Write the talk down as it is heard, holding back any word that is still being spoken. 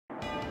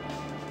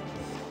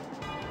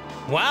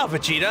Wow,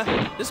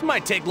 Vegeta, this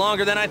might take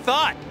longer than I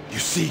thought. You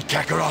see,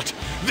 Kakarot,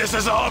 this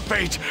is our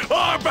fate,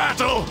 our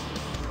battle!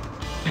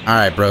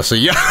 Alright, bro, so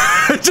yeah,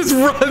 it just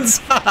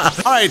runs.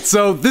 Alright,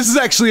 so this is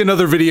actually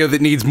another video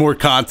that needs more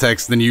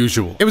context than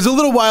usual. It was a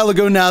little while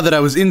ago now that I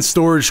was in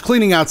storage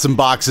cleaning out some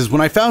boxes when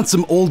I found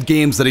some old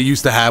games that I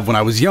used to have when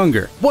I was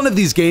younger. One of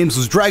these games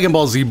was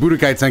Dragonball Z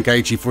Budokai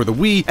Tenkaichi for the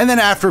Wii, and then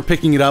after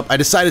picking it up, I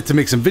decided to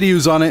make some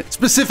videos on it,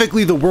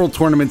 specifically the World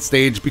Tournament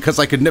stage because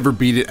I could never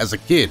beat it as a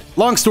kid.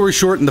 Long story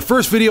short, in the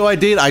first video I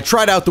did, I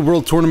tried out the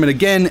World Tournament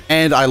again,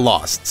 and I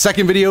lost.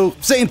 Second video,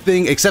 same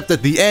thing, except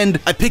at the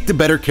end, I picked a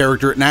better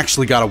character and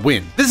actually got a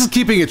win. This is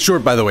keeping it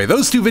short, by the way.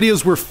 Those two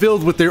videos were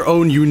filled with their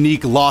own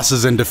unique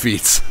losses and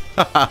defeats.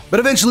 But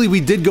eventually we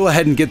did go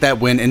ahead and get that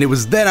win, and it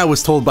was then I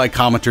was told by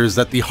commenters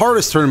that the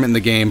hardest tournament in the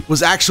game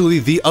was actually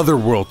the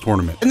Otherworld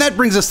Tournament. And that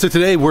brings us to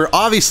today, where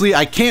obviously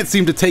I can't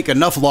seem to take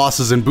enough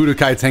losses in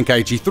Budokai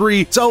Tenkaichi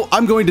 3, so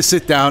I'm going to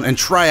sit down and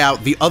try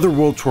out the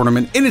Otherworld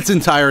Tournament in its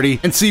entirety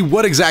and see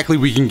what exactly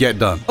we can get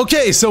done.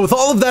 Okay, so with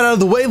all of that out of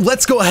the way,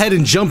 let's go ahead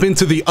and jump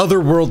into the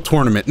Otherworld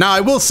Tournament. Now,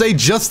 I will say,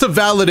 just to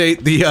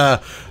validate the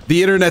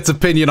internet's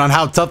opinion on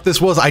how tough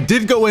this was, I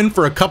did go in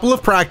for a couple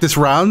of practice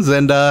rounds,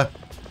 and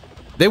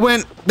they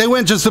went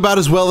just about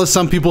as well as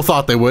some people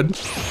thought they would.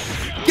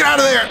 Get out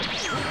of there!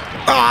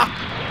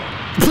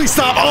 Ah! Please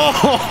stop!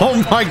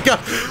 Oh my god!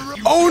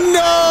 Oh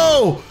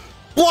no!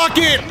 Block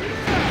it!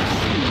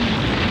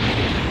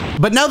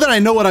 But now that I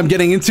know what I'm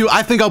getting into,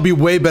 I think I'll be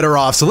way better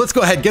off. So let's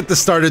go ahead, get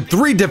this started.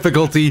 3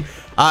 difficulty.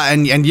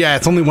 And yeah,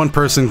 it's only one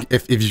person.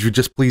 If you could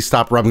just please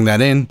stop rubbing that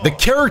in. The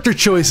character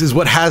choice is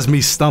what has me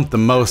stumped the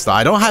most.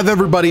 I don't have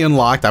everybody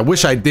unlocked. I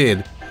wish I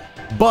did.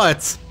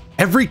 But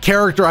every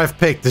character I've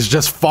picked has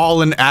just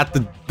fallen at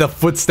the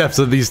footsteps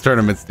of these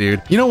tournaments,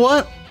 dude. You know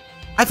what?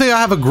 I think I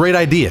have a great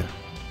idea.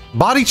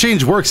 Body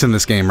change works in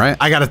this game, right?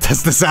 I gotta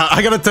test this out.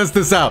 I gotta test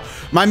this out.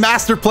 My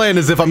master plan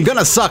is if I'm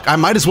gonna suck, I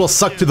might as well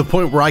suck to the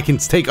point where I can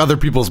take other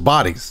people's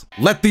bodies.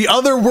 Let the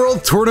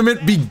Otherworld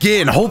Tournament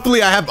begin.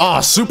 Hopefully I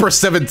have, Super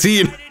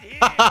 17.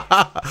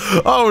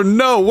 Oh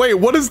no, wait,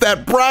 what is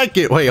that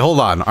bracket? Wait, hold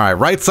on. All right,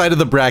 right side of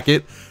the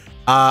bracket.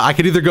 I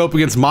could either go up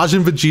against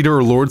Majin Vegeta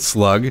or Lord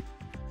Slug.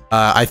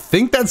 I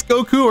think that's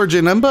Goku or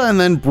Janemba, and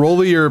then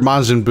Broly or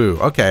Majin Buu.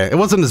 Okay, it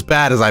wasn't as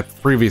bad as I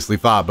previously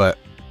thought, but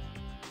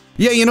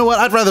yeah, you know what?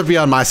 I'd rather be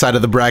on my side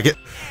of the bracket.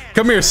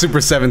 Come here,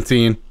 Super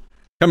 17.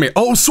 Come here.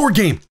 Oh, sword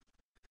game.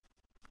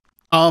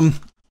 Oh,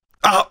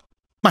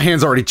 my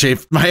hand's already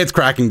chafed. My hand's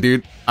cracking,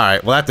 dude. All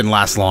right, well, that didn't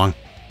last long.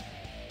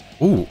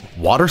 Ooh,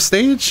 water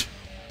stage?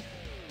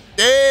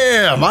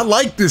 Damn, I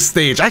like this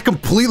stage. I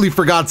completely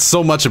forgot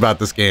so much about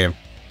this game.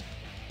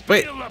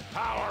 Wait.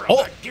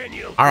 Oh,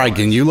 all right,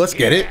 Ginyu, let's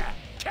get it.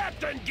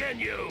 Captain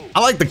Ginyu! I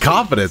like the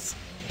confidence.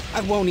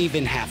 I won't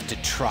even have to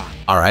try.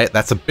 All right,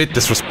 that's a bit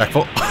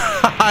disrespectful.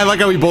 I like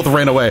how we both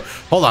ran away.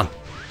 Hold on.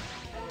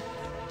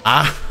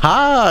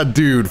 Aha,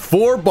 dude.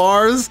 4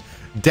 bars,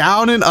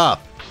 down and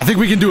up. I think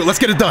we can do it. Let's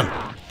get it done.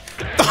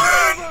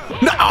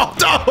 No,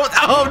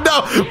 oh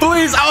no,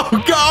 please. Oh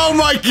god, oh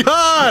my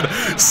god.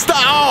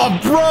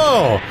 Stop,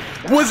 bro.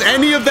 Was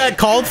any of that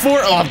called for?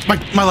 Oh,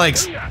 my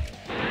legs.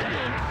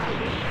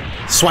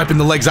 Swiping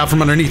the legs out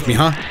from underneath me,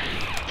 huh?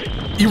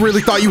 You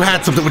really thought you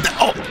had something with that?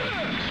 Oh.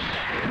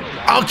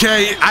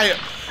 Okay,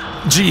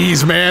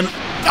 jeez, man.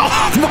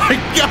 Oh my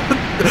god.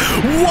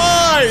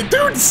 Why?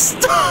 Dude,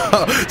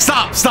 stop.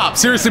 Stop.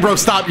 Seriously, bro,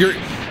 stop.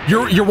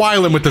 You're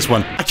wilding with this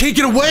one. I can't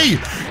get away.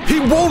 He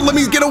won't let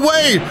me get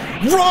away.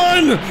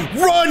 Run,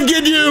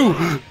 Ginyu.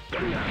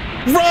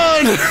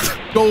 Run.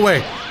 Go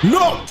away.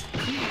 No.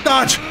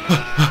 Dodge.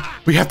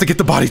 We have to get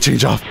the body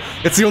change off.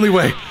 It's the only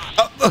way.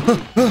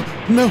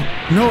 No.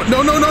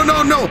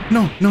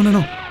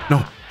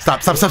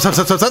 Stop.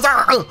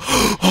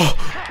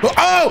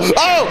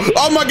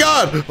 Oh my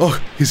god. Oh,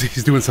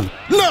 he's doing something.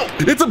 No,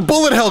 it's a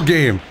bullet hell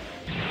game.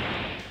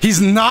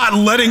 He's not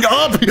letting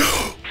up.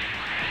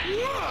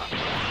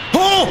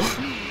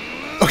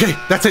 Oh, okay,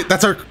 that's it.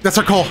 That's our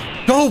call.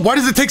 No, why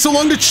does it take so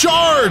long to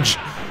charge?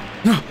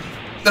 No.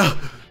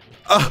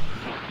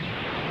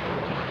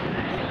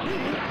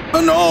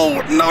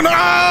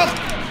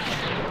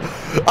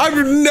 I've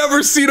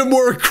never seen a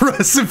more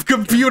aggressive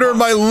computer in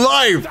my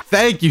life.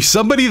 Thank you.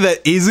 Somebody that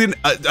isn't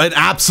an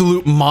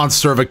absolute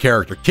monster of a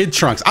character. Kid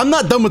Trunks. I'm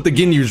not done with the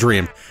Ginyu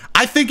dream.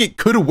 I think it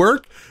could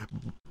work,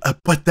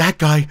 but that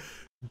guy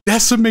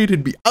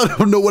decimated me. I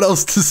don't know what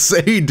else to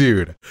say,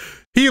 dude.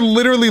 He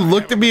literally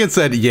looked at me and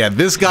said, yeah,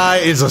 this guy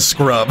is a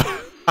scrub.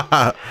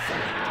 Am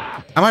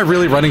I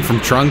really running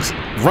from Trunks?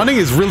 Running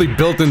is really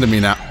built into me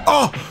now.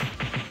 Oh!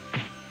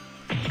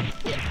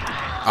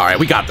 All right,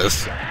 we got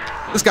this.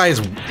 This guy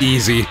is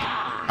easy.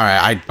 All right,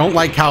 I don't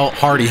like how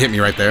hard he hit me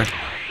right there.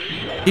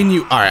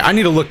 All right, I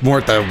need to look more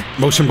at the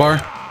motion bar.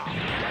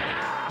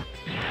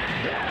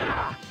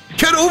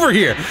 Get over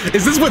here.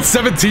 Is this what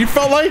 17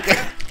 felt like?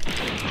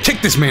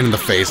 Kick this man in the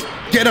face.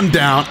 Get him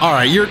down. All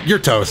right, you're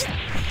toast.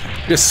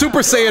 You're Super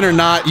Saiyan or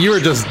not, you are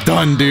just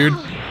done, dude.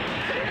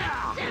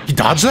 He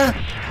dodged that?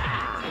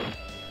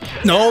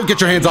 No, get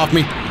your hands off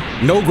me.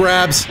 No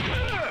grabs.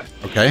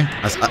 Okay.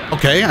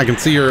 Okay, I can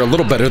see you're a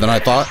little better than I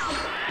thought.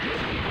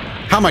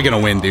 How am I gonna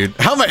win, dude?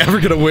 How am I ever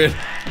gonna win?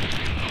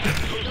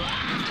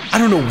 I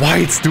don't know why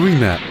it's doing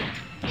that.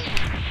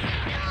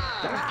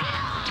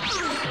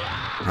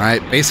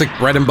 Alright, basic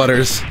bread and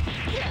butters.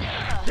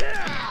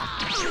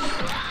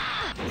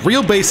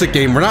 Real basic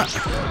game, we're not...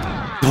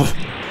 Oh.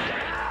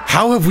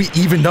 How have we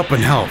evened up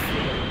in health?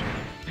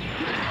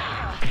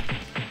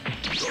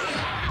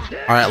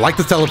 Alright, I like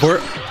the teleport.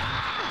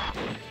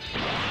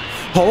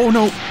 Oh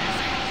no.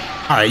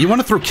 Alright, you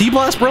wanna throw Ki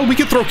Blast, bro? We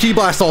can throw Ki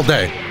Blast all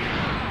day.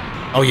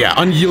 Oh yeah,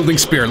 Unyielding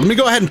Spirit. Let me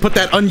go ahead and put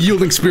that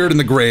Unyielding Spirit in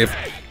the grave.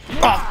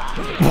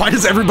 Oh, why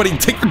does everybody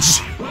take...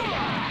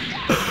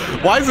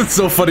 Why is it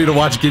so funny to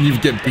watch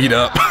Ginyu get beat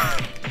up?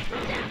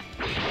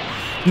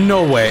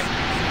 No way.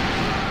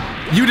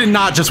 You did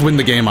not just win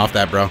the game off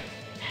that, bro.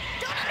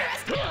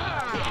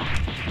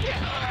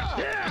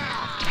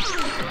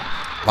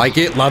 Like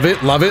it, love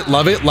it, love it,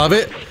 love it, love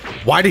it.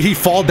 Why did he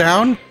fall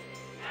down?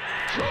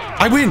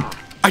 I win.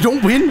 I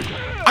don't win.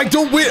 I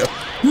don't win.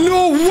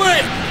 No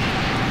way.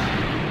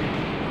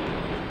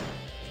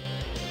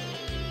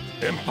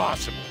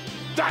 Impossible.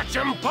 That's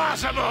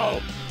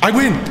impossible. I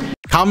win.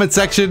 Comment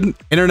section,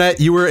 internet,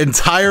 you were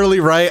entirely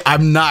right.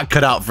 I'm not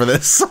cut out for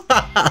this.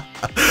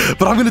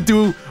 But I'm gonna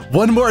do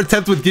one more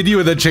attempt with Ginyu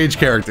and then change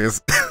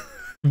characters.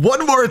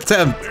 One more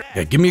attempt.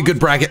 Yeah, give me a good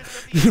bracket.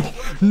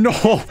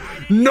 No,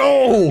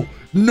 no,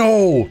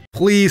 no.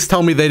 Please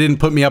tell me they didn't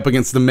put me up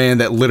against the man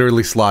that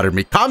literally slaughtered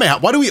me.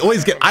 Kameha, why do we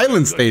always get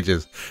island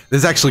stages? This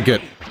is actually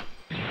good.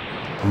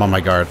 I'm on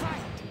my guard.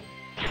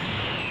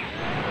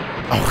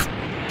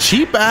 Oh,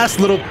 cheap ass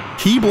little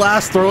Ki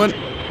Blast throwing.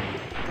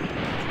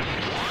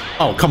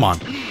 Oh, come on.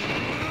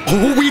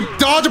 Oh, we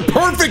dodge it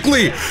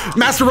perfectly!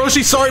 Master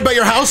Roshi, sorry about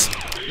your house.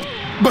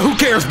 But who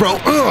cares, bro?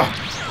 Ugh.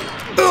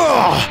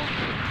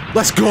 Ugh.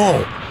 Let's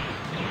go.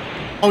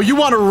 Oh, you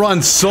want to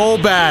run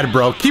so bad,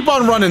 bro. Keep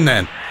on running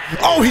then.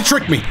 Oh, he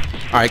tricked me.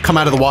 All right, come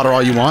out of the water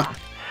all you want.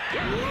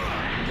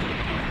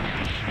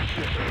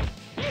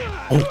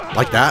 Oh,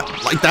 like that.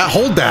 Like that.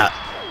 Hold that.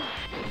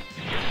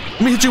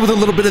 Let me hit you with a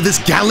little bit of this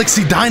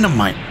Galaxy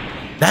Dynamite.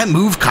 That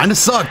move kind of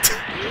sucked.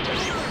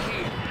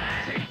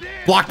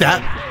 Block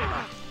that.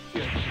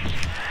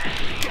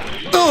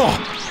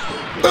 Ugh.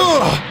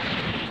 Ugh.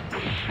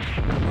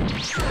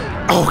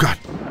 Oh, God.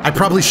 I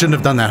probably shouldn't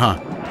have done that, huh?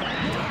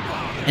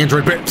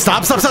 Android Bear.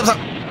 Stop, stop, stop, stop.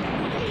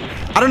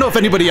 I don't know if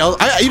anybody else...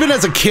 even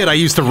as a kid, I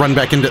used to run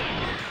back into...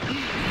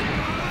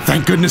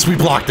 Thank goodness we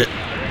blocked it.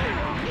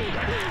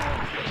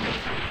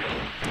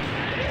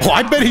 Oh,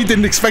 I bet he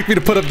didn't expect me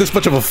to put up this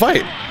much of a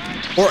fight.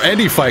 Or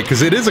any fight,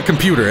 because it is a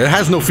computer. It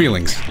has no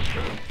feelings.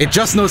 It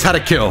just knows how to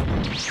kill.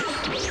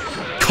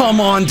 Come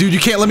on, dude. You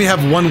can't let me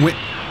have one win.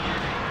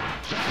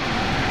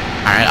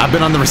 Alright, I've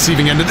been on the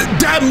receiving end of it.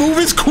 That move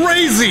is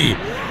crazy!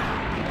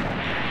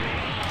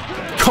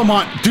 Come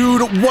on,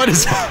 dude. What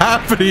is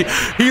happening?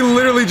 He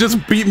literally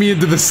just beat me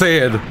into the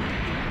sand.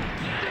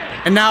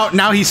 And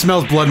now he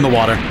smells blood in the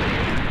water.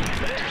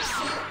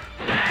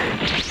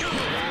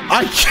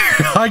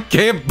 I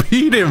can't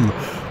beat him.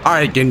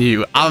 Alright,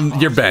 Ginyu,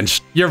 you're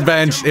benched. You're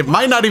benched. It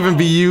might not even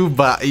be you,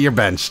 but you're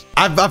benched.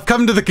 I've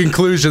come to the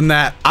conclusion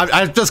that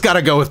I've just got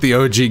to go with the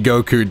OG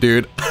Goku,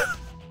 dude.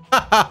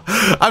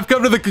 I've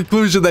come to the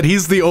conclusion that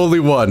he's the only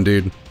one,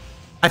 dude.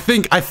 I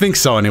think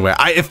so anyway.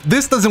 If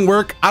this doesn't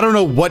work, I don't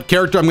know what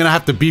character I'm gonna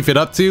have to beef it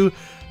up to.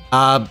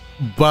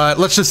 But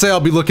let's just say I'll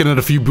be looking at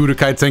a few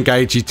Budokai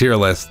Tenkaichi tier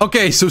lists.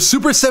 Okay, so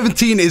Super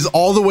 17 is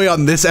all the way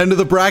on this end of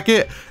the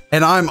bracket,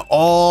 and I'm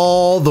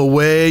all the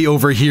way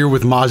over here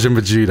with Majin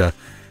Vegeta.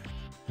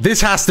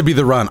 This has to be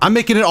the run. I'm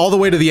making it all the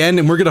way to the end,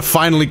 and we're gonna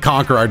finally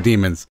conquer our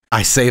demons.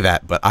 I say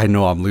that, but I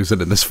know I'm losing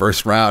in this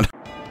first round.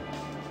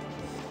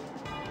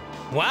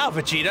 Wow,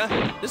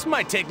 Vegeta, this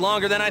might take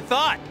longer than I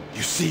thought.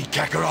 You see,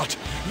 Kakarot,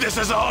 this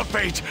is our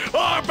fate,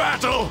 our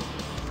battle.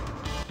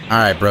 All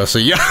right, bro, so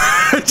yeah,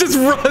 it just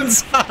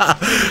runs.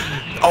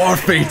 Our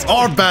fate,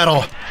 our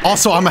battle.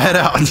 Also, I'm gonna head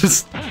out and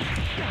just...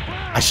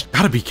 I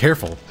gotta be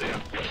careful.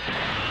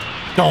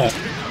 Don't.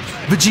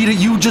 Vegeta,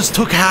 you just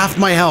took half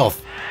my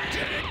health.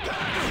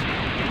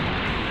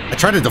 I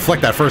tried to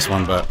deflect that first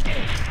one, but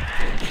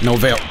no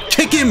avail.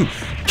 Kick him!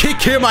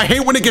 Kick him! I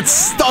hate when it gets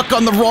stuck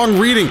on the wrong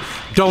reading.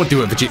 Don't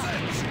do it, Vegeta.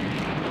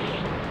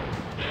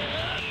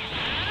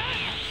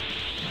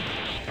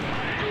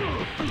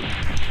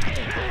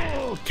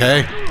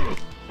 Okay.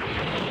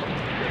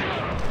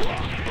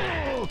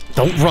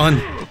 Don't run.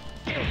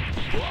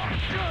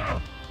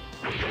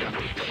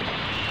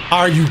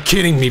 Are you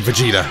kidding me,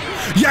 Vegeta?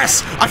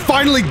 Yes! I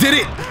finally did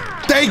it!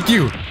 Thank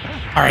you!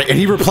 Alright, and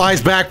he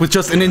replies back with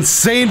just an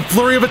insane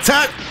flurry of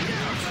attack.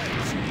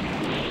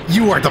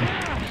 You are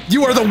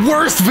the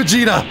worst,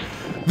 Vegeta!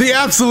 The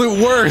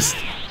absolute worst!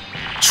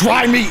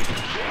 Try me!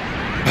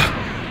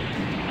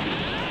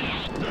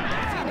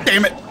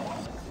 Damn it!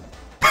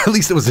 At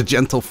least it was a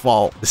gentle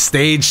fall. The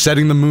stage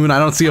setting the moon. I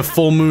don't see a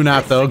full moon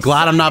out though.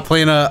 Glad I'm not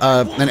playing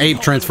an ape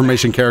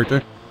transformation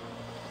character.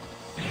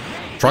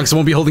 Trunks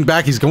won't be holding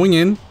back. He's going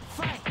in.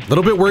 A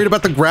little bit worried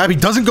about the grab. He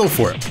doesn't go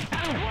for it.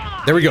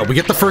 There we go. We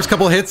get the first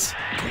couple of hits.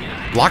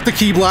 Block the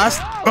key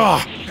blast.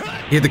 Ugh.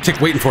 He had the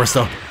kick waiting for us,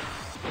 though.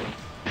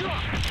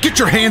 Get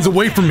your hands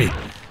away from me.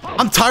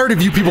 I'm tired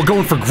of you people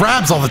going for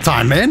grabs all the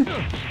time, man.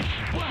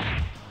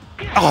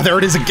 Oh, there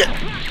it is again.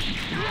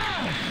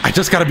 I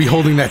just gotta be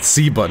holding that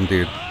C button,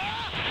 dude.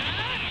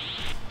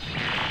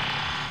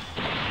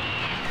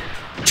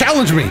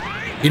 Challenge me.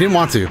 He didn't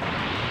want to.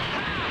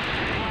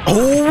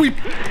 Oh, we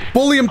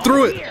bully him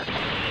through it.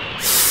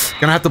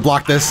 Gonna have to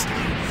block this.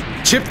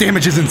 Chip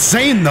damage is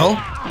insane, though.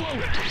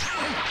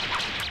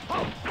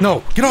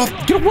 No, get off,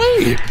 get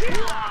away.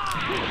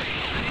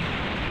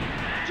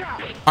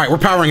 All right, we're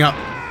powering up.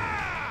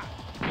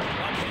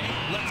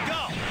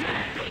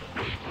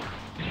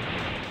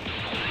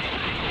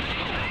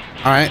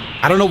 All right,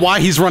 I don't know why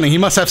he's running. He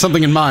must have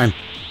something in mind.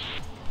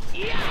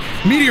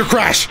 Meteor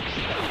crash.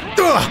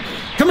 Ugh.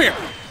 Come here.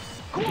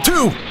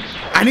 2.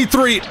 I need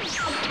 3.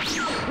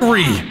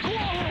 3.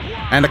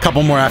 And a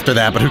couple more after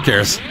that, but who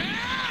cares?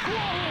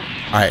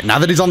 All right, now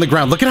that he's on the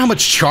ground, look at how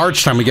much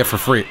charge time we get for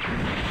free.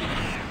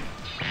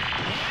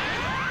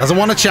 Doesn't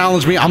want to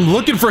challenge me. I'm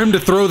looking for him to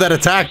throw that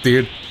attack,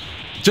 dude.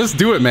 Just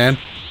do it, man.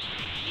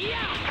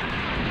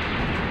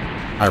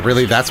 All right,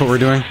 really? That's what we're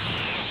doing?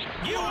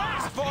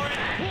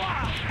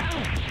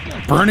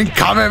 Burning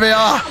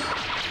Kamehameha!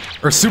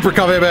 Or Super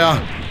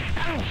Kamehameha.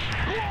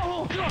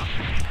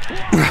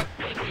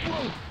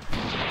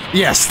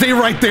 Yeah, stay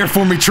right there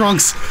for me,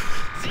 Trunks.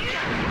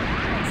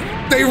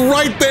 Stay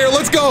right there.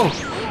 Let's go.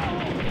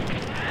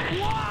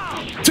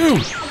 2.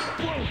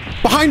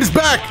 Behind his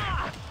back.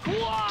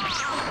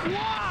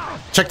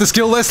 Check the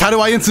skill list. How do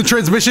I instant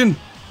transmission?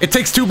 It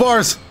takes 2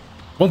 bars.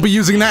 Won't be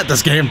using that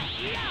this game.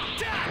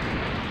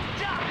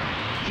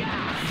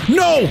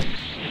 No!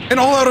 An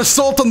all-out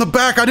assault on the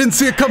back. I didn't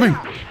see it coming.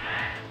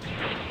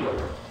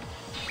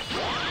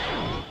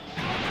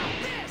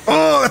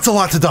 Oh, that's a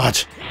lot to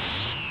dodge.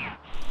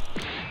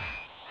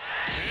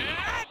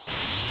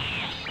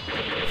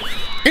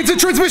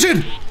 Instant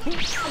transmission!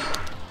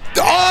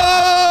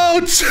 Oh!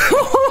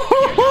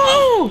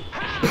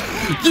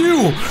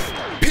 You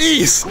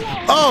piece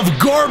of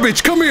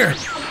garbage! Come here!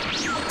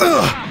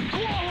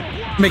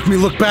 Ugh. Make me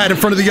look bad in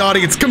front of the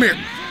audience. Come here.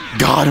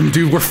 Got him,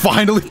 dude. We're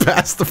finally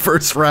past the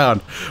first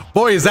round.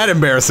 Boy, is that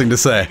embarrassing to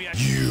say.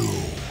 You.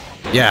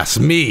 Yes,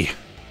 me.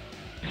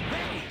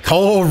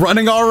 Cole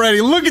running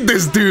already. Look at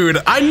this dude.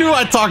 I knew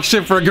I'd talk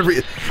shit for a good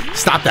reason.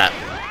 Stop that.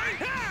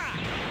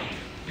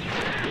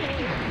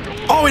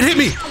 Oh, it hit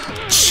me.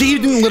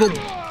 Cheating little...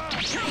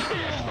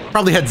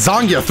 Probably had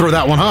Zangia throw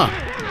that one, huh?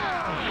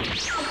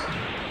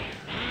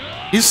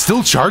 He's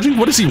still charging?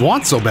 What does he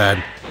want so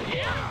bad?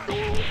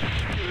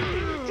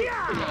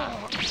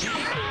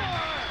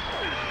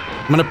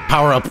 I'm gonna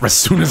power up as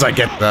soon as I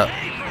get that.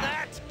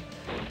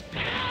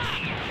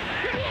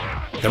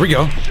 There we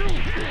go.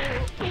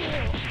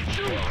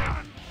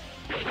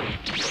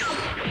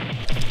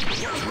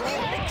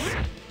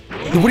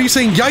 What are you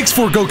saying yikes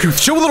for, Goku?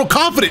 Show a little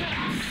confidence.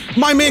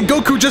 My man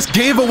Goku just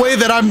gave away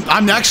that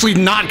I'm actually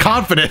not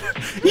confident.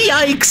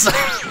 Yikes.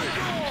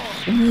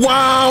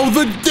 Wow,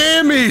 the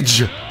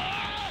damage. Now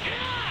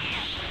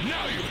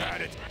you had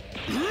it.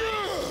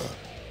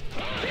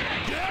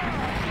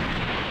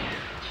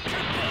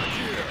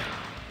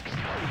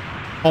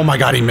 Oh my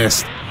god, he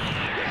missed.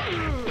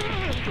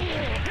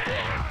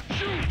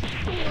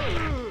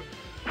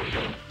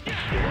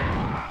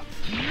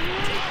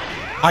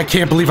 I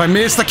can't believe I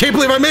missed. I can't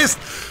believe I missed.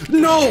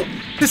 No,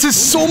 this is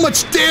so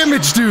much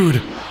damage,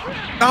 dude.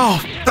 Oh,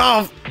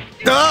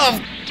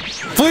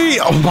 please.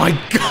 Oh my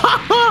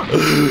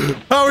god.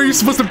 How are you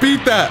supposed to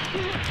beat that?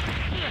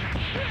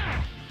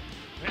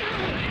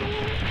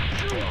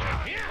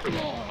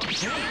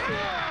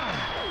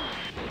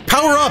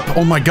 Power up.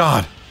 Oh my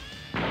god.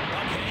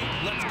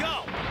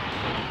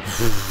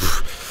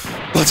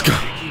 Let's go.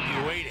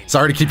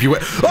 Sorry to keep you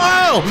waiting.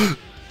 Oh!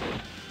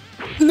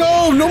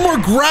 No, no more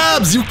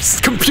grabs, you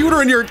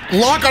computer and your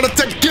lock on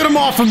attack. Get him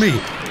off of me.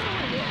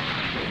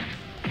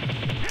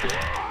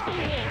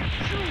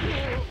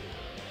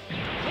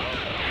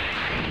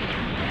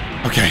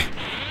 Okay,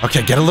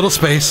 okay, get a little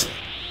space.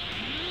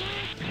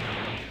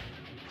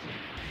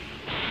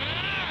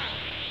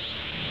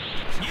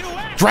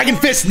 Dragon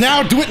Fist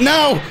now, do it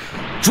now.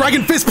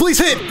 Dragon Fist, please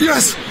hit.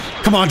 Yes.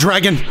 Come on,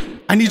 Dragon.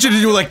 I need you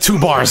to do like 2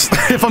 bars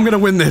if I'm gonna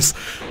win this.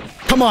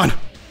 Come on.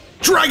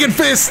 Dragon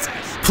Fist,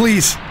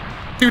 please.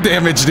 Do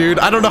damage, dude.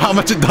 I don't know how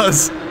much it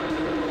does.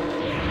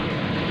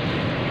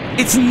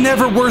 It's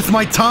never worth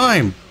my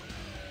time.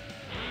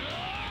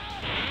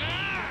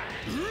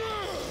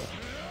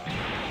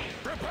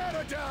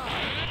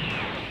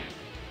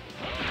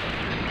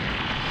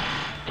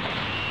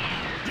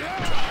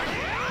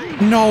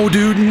 No,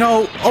 dude,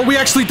 no. Oh, we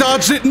actually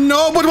dodged it.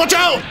 No, but watch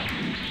out!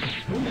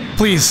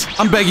 Please,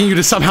 I'm begging you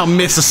to somehow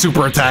miss a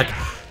super attack.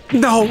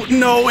 No,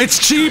 no, it's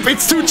cheap.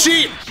 It's too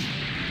cheap.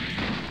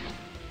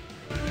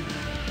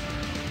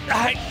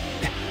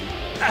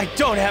 I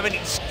don't have any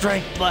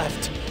strength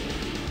left.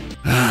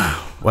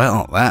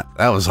 Well, that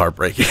was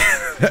heartbreaking.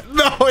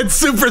 No, it's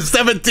Super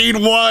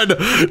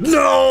 17-1.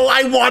 No,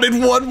 I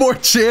wanted one more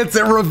chance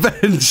at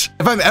revenge.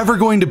 If I'm ever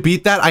going to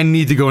beat that, I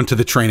need to go into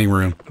the training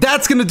room.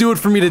 That's gonna do it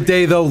for me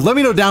today, though. Let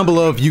me know down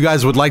below if you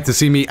guys would like to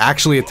see me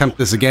actually attempt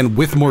this again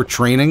with more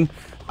training.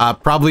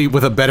 Probably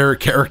with a better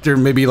character,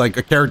 maybe like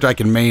a character I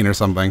can main or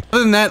something.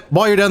 Other than that,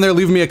 while you're down there,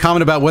 leave me a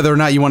comment about whether or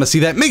not you want to see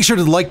that. Make sure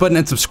to like button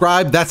and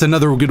subscribe. That's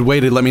another good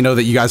way to let me know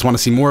that you guys want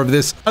to see more of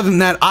this. Other than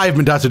that, I've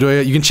been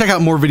Dotodoya. You can check out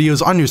more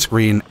videos on your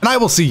screen, and I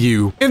will see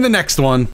you in the next one.